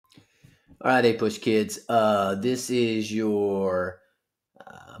All right, Push kids. This is your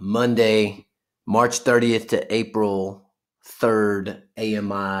Monday, March 30th to April 3rd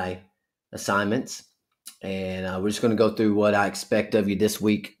AMI assignments. And we're just going to go through what I expect of you this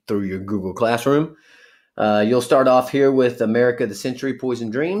week through your Google Classroom. You'll start off here with America the Century, Poison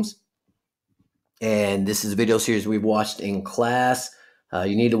Dreams. And this is a video series we've watched in class.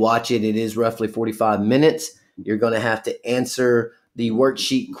 You need to watch it. It is roughly 45 minutes. You're going to have to answer the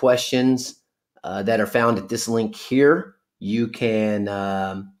worksheet questions that are found at this link here. You can,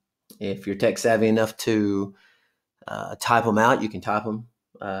 if you're tech savvy enough to type them out, you can type them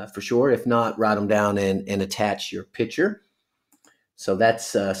for sure. If not, write them down and attach your picture. So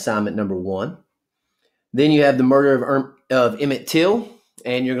that's assignment number 1. Then you have the murder of Emmett Till,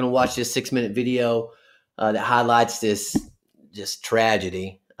 and you're going to watch this 6-minute video that highlights this just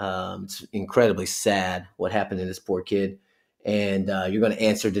tragedy. It's incredibly sad what happened to this poor kid. And you're going to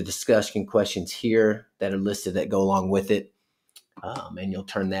answer the discussion questions here that are listed that go along with it. And you'll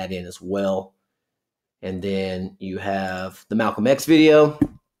turn that in as well. And then you have the Malcolm X video,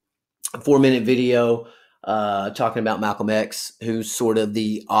 a 4-minute video talking about Malcolm X, who's sort of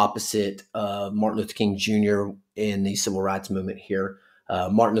the opposite of Martin Luther King Jr. in the civil rights movement here.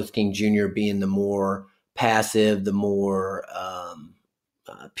 Martin Luther King Jr. being the more passive, the more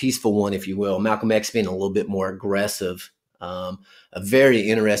peaceful one, if you will. Malcolm X being a little bit more aggressive. A very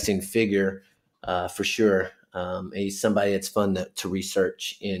interesting figure for sure. He's somebody that's fun to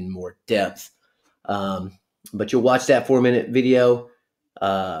research in more depth. But you'll watch that 4-minute video.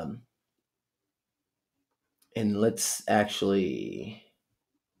 And let's actually,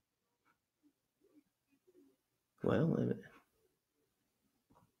 well, wait a minute.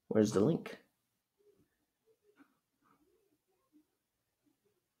 Where's the link?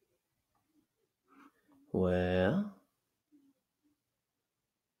 Well,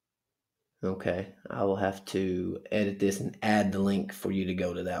 okay, I will have to edit this and add the link for you to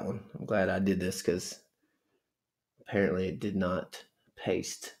go to that one. I'm glad I did this because apparently it did not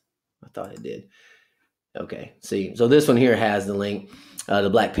paste. I thought it did. Okay, see, so this one here has the link, the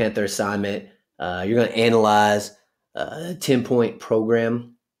Black Panther assignment. You're going to analyze a 10-point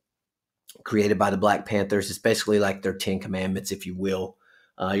program created by the Black Panthers. It's basically like their 10 commandments, if you will.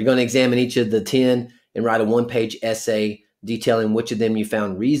 You're going to examine each of the 10 and write a 1-page essay detailing which of them you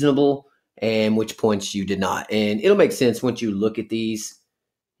found reasonable and which points you did not. And it'll make sense once you look at these.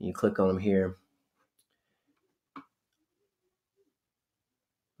 You click on them here.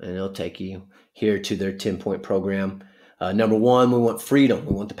 And it'll take you here to their 10-point program. Number 1, we want freedom.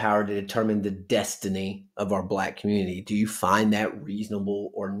 We want the power to determine the destiny of our Black community. Do you find that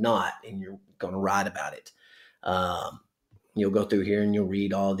reasonable or not? And you're going to write about it. You'll go through here and you'll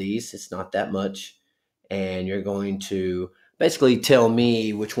read all these. It's not that much. And you're going to basically tell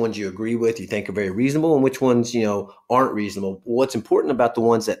me which ones you agree with, you think are very reasonable, and which ones, aren't reasonable. What's important about the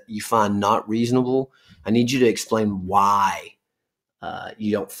ones that you find not reasonable, I need you to explain why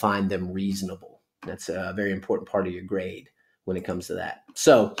you don't find them reasonable. That's a very important part of your grade when it comes to that.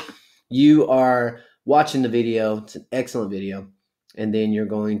 So you are watching the video. It's an excellent video. And then you're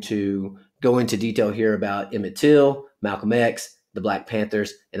going to go into detail here about Emmett Till, Malcolm X, the Black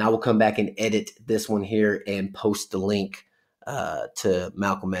Panthers, and I will come back and edit this one here and post the link to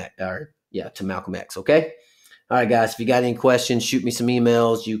Malcolm X, to Malcolm X, okay? All right, guys, if you got any questions, shoot me some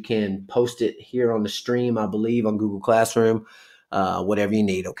emails. You can post it here on the stream, I believe, on Google Classroom. Whatever you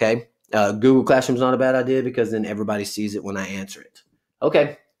need, okay? Google Classroom's not a bad idea because then everybody sees it when I answer it.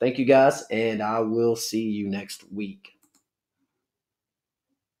 Okay, thank you guys, and I will see you next week.